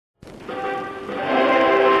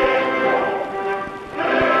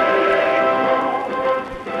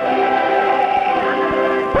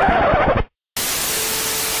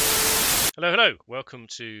welcome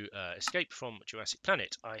to Escape from Jurassic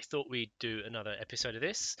Planet. I thought we'd do another episode of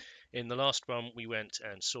this. In the last one, we went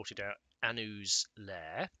and sorted out Anu's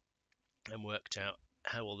lair and worked out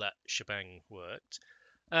how all that shebang worked.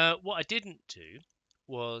 What I didn't do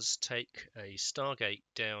was take a Stargate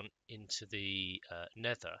down into the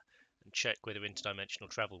Nether and check whether interdimensional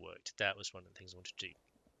travel worked. That was one of the things I wanted to do.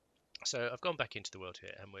 So I've gone back into the world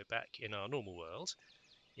here, and we're back in our normal world.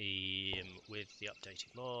 With the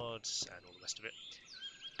updated mods and all the rest of it.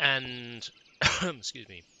 And excuse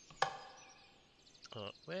me.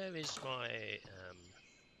 Where is my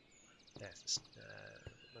there's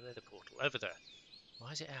my nether portal over there?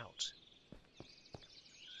 Why is it out?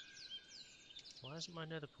 Why isn't my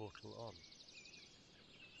nether portal on?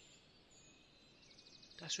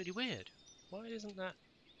 That's really weird. Why isn't it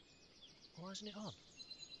on?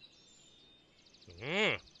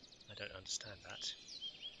 I don't understand that.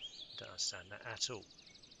 Don't understand that at all.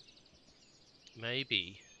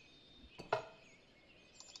 Maybe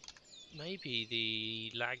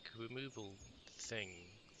the lag removal thing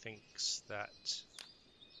thinks that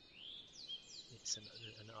it's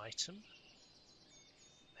an item.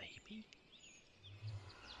 Maybe.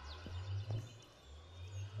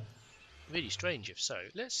 Really strange if so.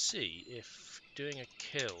 Let's see if doing a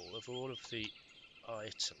kill of all of the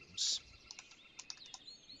items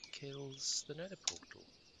kills the nether portal.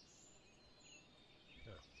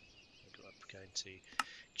 I'm going to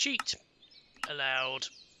cheat allowed.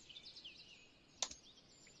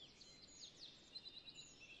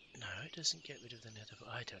 No, it doesn't get rid of the nether.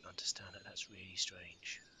 I don't understand it. That's really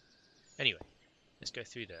strange. Anyway, let's go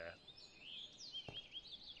through there.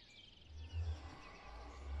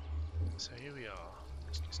 So here we are.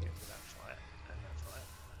 Let's just get rid of that fire and that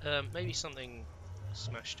fire. Maybe something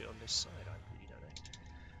smashed it on this side. I really don't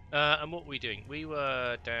know. And what were we doing? We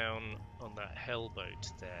were down on that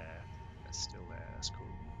hellboat there. Still there, that's cool.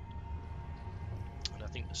 And I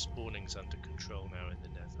think the spawning's under control now in the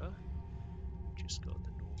nether. We've just got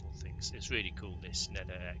the normal things. It's really cool, this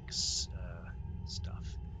Nether X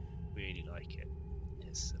stuff. Really like it.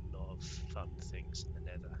 There's a lot of fun things in the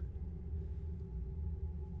nether.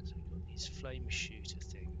 So we've got these flame shooter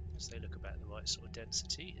things. They look about the right sort of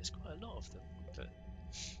density. There's quite a lot of them, but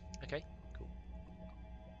okay, cool.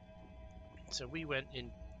 So we went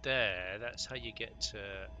in there. That's how you get to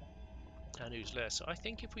Anu's lair. So I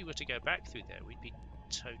think if we were to go back through there, we'd be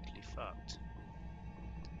totally fucked.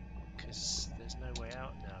 Because there's no way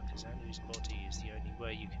out now, because Anu's body is the only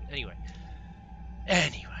way you can... Anyway.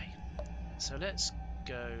 So let's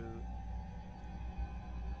go...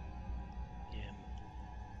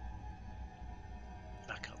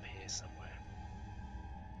 back up here somewhere.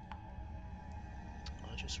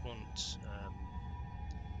 I just want... what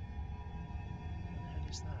the hell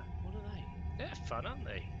is that? What are they? They're fun, aren't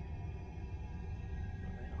they?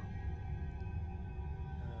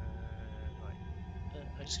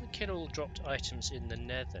 I'm just going to kill all dropped items in the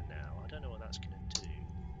nether now. I don't know what that's going to do.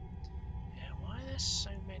 Yeah, why are there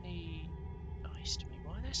so many... Nice to me.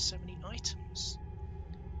 Why are there so many items?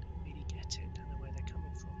 Don't really get it. Don't know where they're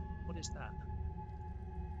coming from. What is that?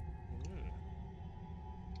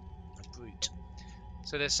 A brute.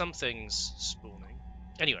 So there's some things spawning.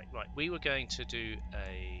 Anyway, right. We were going to do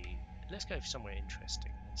a... Let's go for somewhere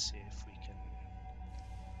interesting and see if we can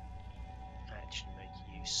actually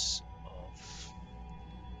make use of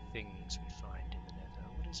things we find in the nether.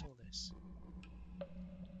 What is all this?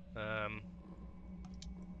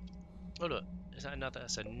 Oh look, is that another?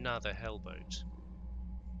 That's another hellboat.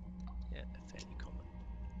 Yeah, fairly common.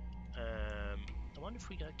 I wonder if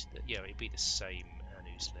we go to the... Yeah, it'd be the same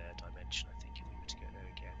Anu's lair dimension, I think, if we were to go there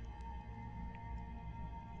again.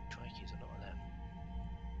 Crikey, there's a lot of them.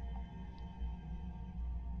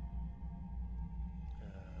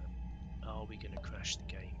 Are we going to crash the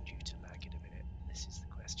game due to lag in a minute? This is the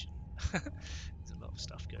question. There's a lot of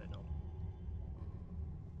stuff going on.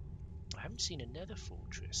 I haven't seen a nether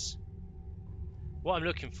fortress. What I'm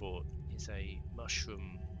looking for is a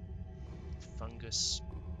mushroom fungus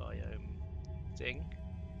biome thing,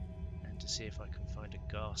 and to see if I can find a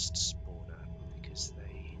ghast spawner, because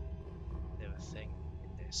they're a thing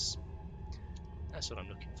in this. That's what I'm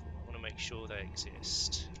looking for. I want to make sure they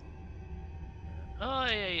exist. Oh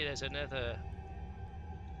yeah, there's another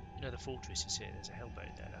fortress is here. There's a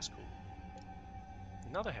hellboat there. That's cool.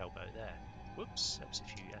 Another hellboat there. Whoops. That was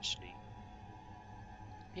if you actually...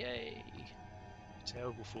 Yay!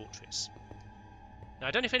 Terrible fortress. Now,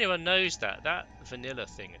 I don't know if anyone knows that. That vanilla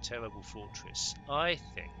thing, a terrible fortress, I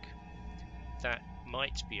think that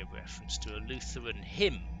might be a reference to a Lutheran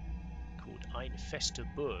hymn called Ein fester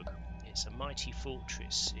Burg. It's a mighty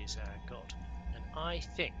fortress is our God. And I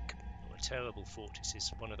think, or terrible fortress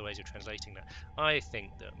is one of the ways of translating that. I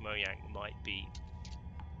think that Mojang might be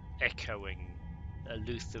echoing a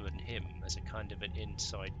Lutheran hymn as a kind of an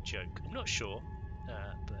inside joke. I'm not sure,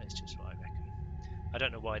 but it's just what I reckon. I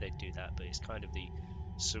don't know why they'd do that, but it's kind of the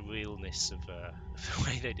surrealness of the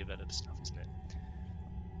way they develop stuff, isn't it?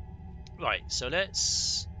 Right, so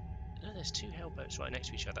let's... Oh, there's two hellboats right next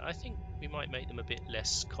to each other. I think we might make them a bit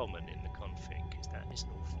less common in the config, because that is an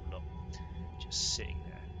awful lot just sitting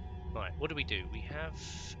there. Right, what do? We have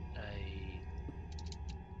a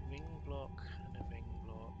ring block and a ring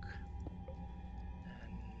block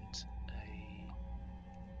and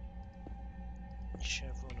a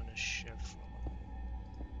chevron and a chevron.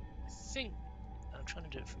 I think I'm trying to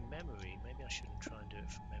do it from memory. Maybe I shouldn't try and do it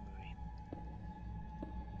from memory.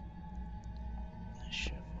 A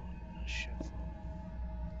chevron and a chevron.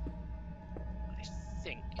 I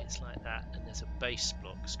think it's like that, and there's a base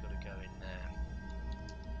block's got to go in there.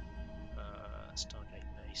 Stargate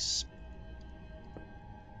base. I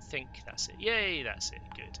think that's it. Yay, that's it.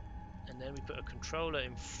 Good. And then we put a controller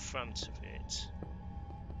in front of it,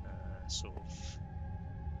 sort of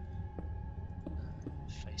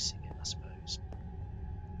facing it, I suppose.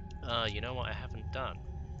 You know what I haven't done?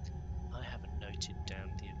 I haven't noted down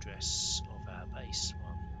the address of our base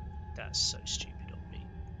one. That's so stupid of me.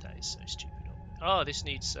 That is so stupid of me. Oh, this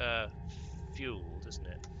needs fuel, doesn't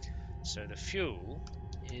it? So the fuel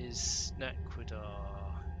is Naquadar.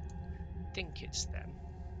 I think it's them.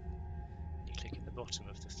 You click at the bottom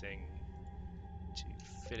of the thing to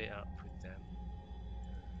fill it up with them.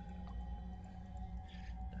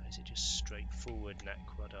 No, is it just straightforward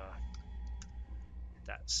Naquadar?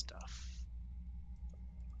 That stuff.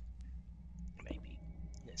 Maybe.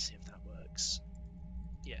 Let's see if that works.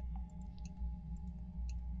 Yeah.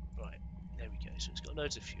 Right, there we go. So it's got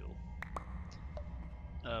loads of fuel.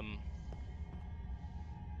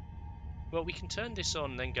 Well, we can turn this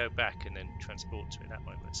on, then go back, and then transport to it that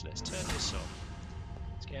way. So let's turn this on.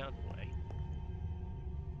 Let's get out of the way.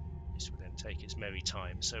 This will then take its merry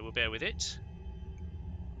time, so we'll bear with it.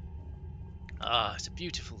 Ah, it's a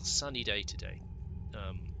beautiful sunny day today.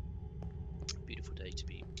 Beautiful day to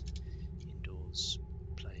be indoors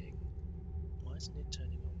playing. Why isn't it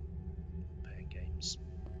turning on? Playing games.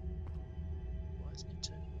 Why isn't it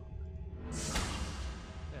turning on?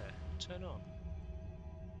 There, turn on.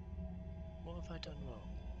 What have I done wrong?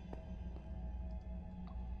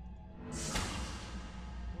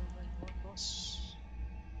 What's...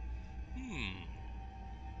 Have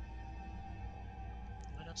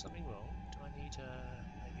I done something wrong? Do I need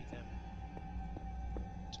maybe them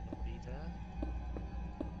to not be there?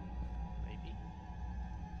 Maybe.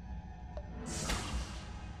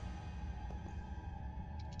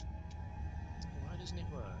 Why doesn't it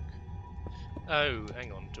work? Oh,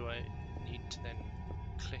 hang on. Do I need to then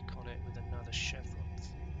click on it with another chevron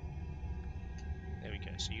thing? There we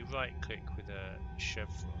go. So you right click with a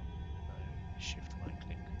chevron. No. Shift right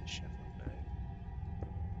click with a chevron.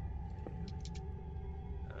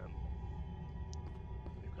 No.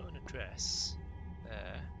 We've got an address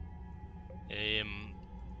there.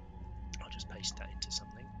 I'll just paste that into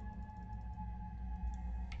something.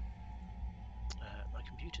 My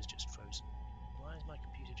computer's just frozen. Why is my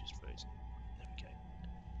computer just frozen? There we go.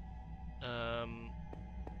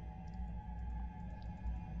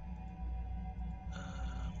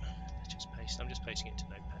 Let's just paste. I'm just pasting it to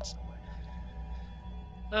Notepad somewhere.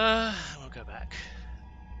 We'll go back.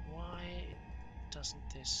 Why doesn't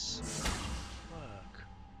this work?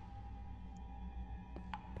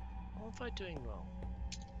 What am I doing wrong?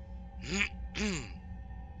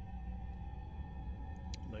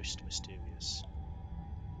 Most mysterious.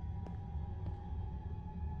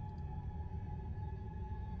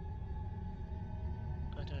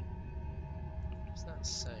 I don't... What does that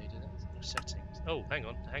say? Settings. Oh, hang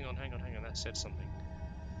on. That said something.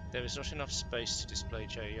 There is not enough space to display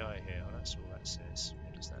JEI here. Oh, that's all that says.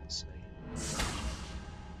 What does that say?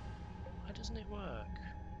 Why doesn't it work?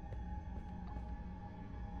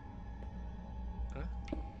 Huh?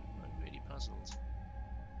 I'm really puzzled.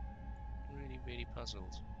 Really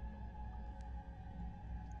puzzled.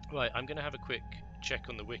 Right, I'm going to have a quick check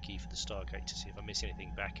on the wiki for the Stargate to see if I miss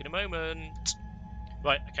anything. Back in a moment.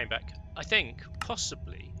 Right, I came back. I think,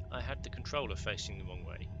 possibly, I had the controller facing the wrong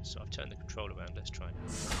way. So I've turned the controller around. Let's try now.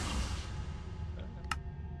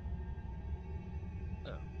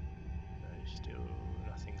 Oh. No, still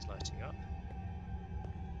nothing's lighting up.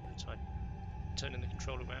 I tried turning the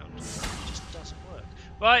controller around. It just doesn't work.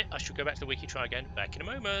 Right, I should go back to the wiki, try again. Back in a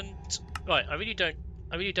moment. Right, I really don't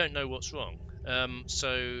know what's wrong.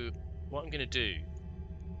 So what I'm going to do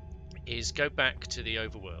is go back to the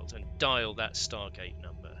overworld and dial that Stargate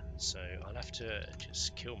number. So I'll have to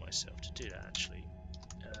just kill myself to do that, actually.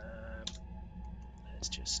 Let's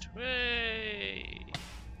just... Hooray!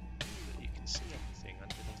 You can see everything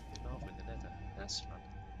under the lava in the nether. That's fun.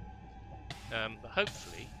 But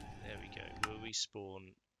hopefully, there we go, we'll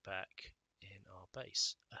respawn back in our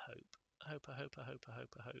base. I hope. I hope.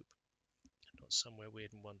 Not somewhere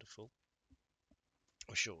weird and wonderful.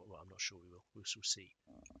 I'm sure, well, I'm not sure we will. We shall see.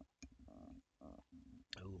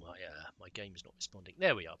 Oh, my game's not responding.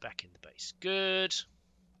 There we are, back in the base. Good.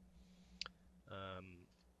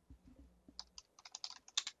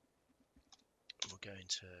 We'll go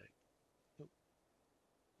into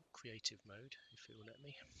creative mode, if it will let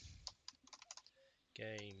me.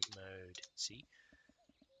 Game mode C.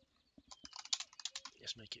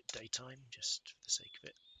 Let's make it daytime, just for the sake of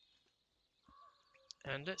it.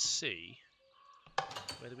 And let's see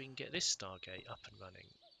whether we can get this Stargate up and running.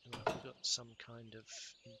 Well, we've got some kind of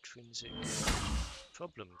intrinsic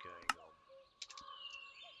problem going on.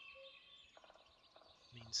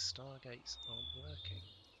 It means Stargates aren't working.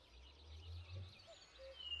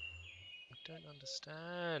 I don't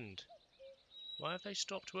understand. Why have they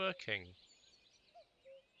stopped working?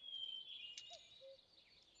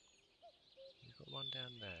 We've got one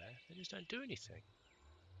down there. They just don't do anything.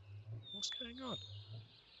 What's going on?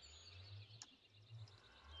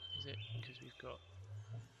 Is it because we've got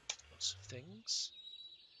lots of things?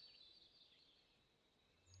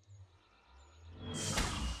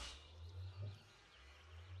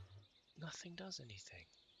 Nothing does anything.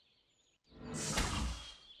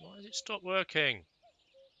 Why has it stopped working?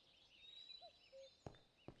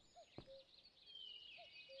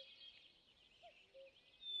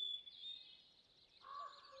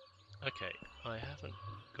 Okay, I haven't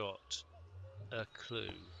got a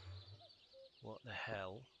clue what the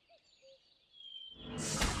hell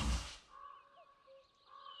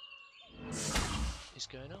is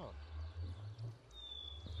going on.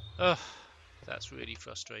 Ugh, that's really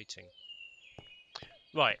frustrating.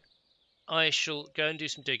 Right, I shall go and do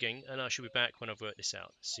some digging, and I shall be back when I've worked this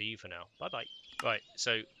out. See you for now. Bye-bye. Right,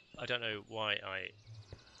 so I don't know why I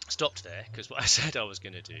stopped there, because what I said I was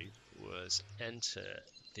going to do was enter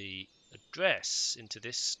the address into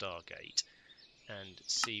this Stargate and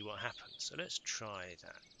see what happens. So let's try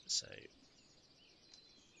that. So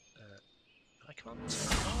I can't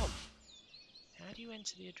turn it on. How do you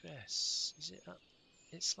enter the address? Is it up?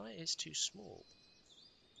 It's like it's too small.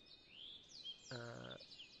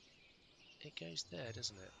 It goes there,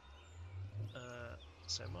 doesn't it?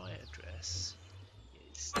 So my address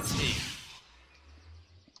is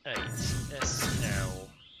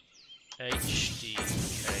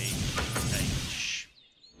T8SLHDKH.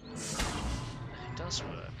 It does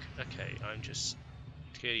work. Okay, I'm just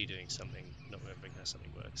clearly doing something, not remembering how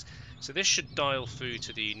something works. So this should dial through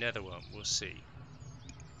to the nether one. We'll see.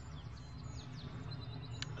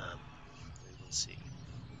 We will see.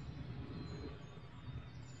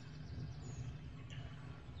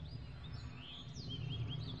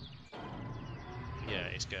 Yeah,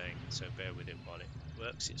 it's going, so bear with it while it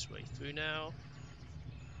works its way through now.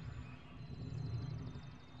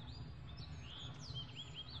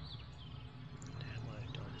 Damn my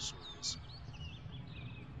dinosaurs.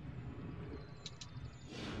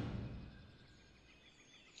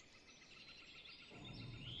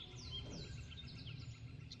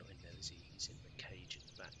 He's not in there, is he? He's in the cage at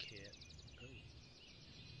the back here. Oh.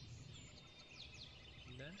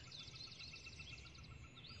 In there?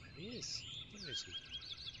 There he is. Where is he?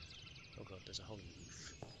 Oh god, there's a hole in the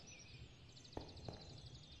roof.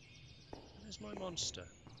 Where's my monster?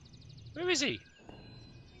 Where is he?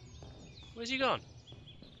 Where's he gone?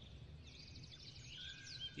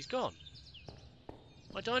 He's gone.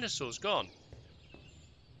 My dinosaur's gone.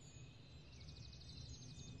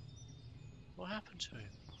 What happened to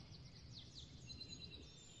him?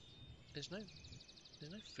 There's no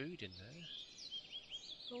food in there.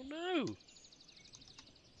 Oh no!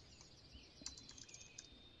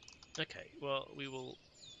 Okay, well we will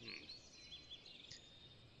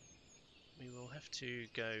have to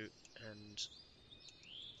go and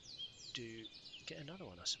get another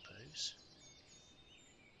one, I suppose.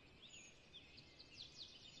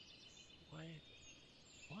 Why?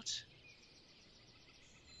 What?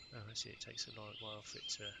 Oh, I see. It takes a while for it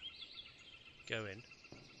to go in.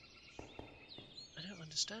 I don't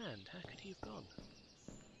understand. How could he have gone?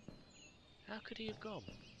 How could he have gone?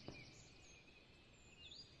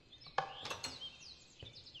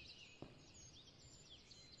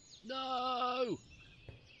 No!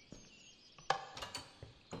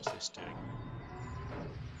 What's this doing?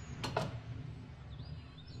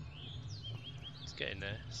 It's getting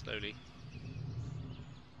there, slowly.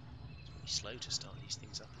 slow to start these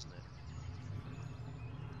things up, isn't it?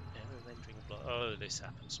 Error rendering a block. Oh, this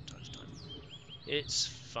happens from time to time. It's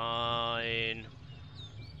fine.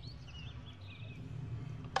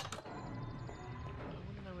 I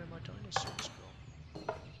want to know where my dinosaur's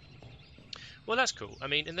gone. Well, that's cool. I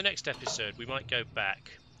mean, in the next episode, we might go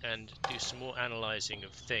back and do some more analysing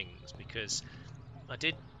of things, because I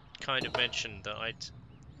did kind of mention that I'd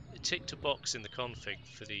ticked a box in the config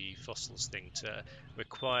for the fossils thing to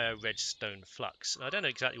require redstone flux. And I don't know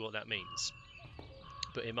exactly what that means,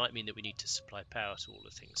 but it might mean that we need to supply power to all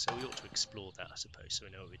the things. So we ought to explore that, I suppose, so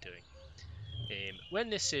we know what we're doing. When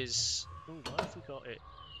this is... Ooh, why have we got it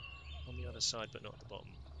on the other side but not at the bottom?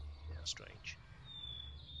 Yeah, strange.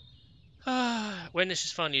 When this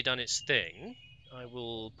has finally done its thing, I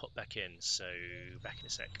will pop back in, so back in a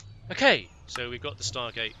sec. Okay, so we've got the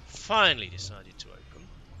Stargate finally decided to open.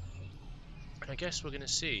 I guess we're going to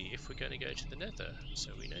see if we're going to go to the Nether.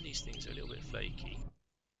 So we know these things are a little bit flaky.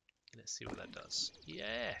 Let's see what that does.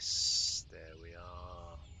 Yes, there we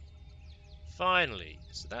are. Finally,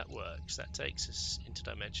 so that works. That takes us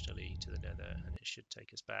interdimensionally to the Nether, and it should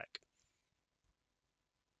take us back.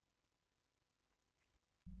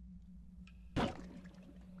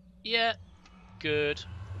 Yeah, good.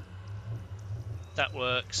 That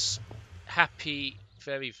works. Happy,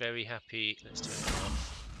 very, very happy. Let's turn it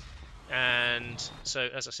off. And so,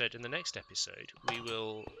 as I said, in the next episode, we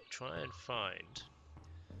will try and find...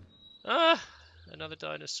 another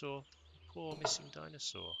dinosaur. Poor missing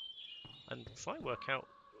dinosaur. And try and work out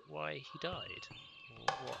why he died. Or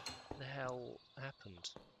what the hell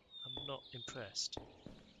happened. I'm not impressed.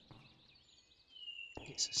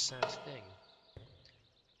 It's a sad thing.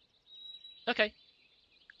 Okay.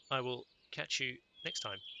 I will catch you next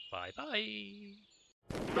time. Bye bye.